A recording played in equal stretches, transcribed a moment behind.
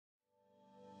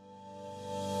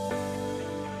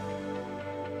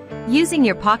Using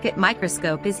your pocket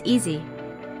microscope is easy.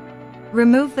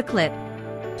 Remove the clip.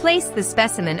 Place the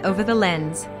specimen over the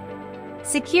lens.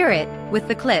 Secure it with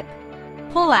the clip.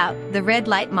 Pull out the red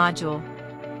light module.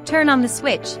 Turn on the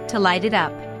switch to light it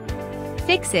up.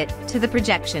 Fix it to the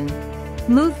projection.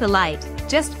 Move the light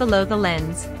just below the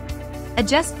lens.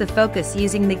 Adjust the focus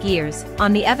using the gears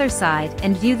on the other side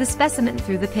and view the specimen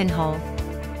through the pinhole.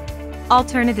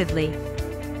 Alternatively,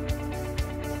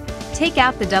 take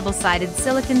out the double-sided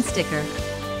silicone sticker.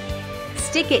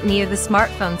 Stick it near the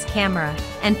smartphone's camera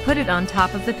and put it on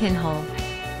top of the pinhole.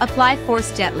 Apply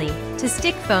force gently to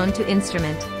stick phone to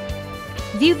instrument.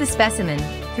 View the specimen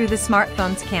through the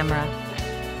smartphone's camera.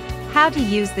 How to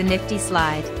use the nifty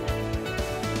slide.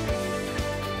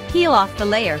 Peel off the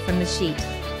layer from the sheet.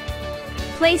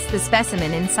 Place the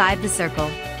specimen inside the circle.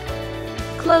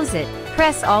 Close it,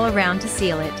 press all around to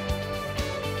seal it.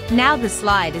 Now the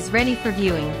slide is ready for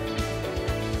viewing.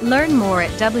 Learn more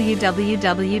at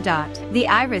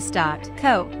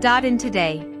www.theiris.co.in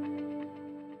today.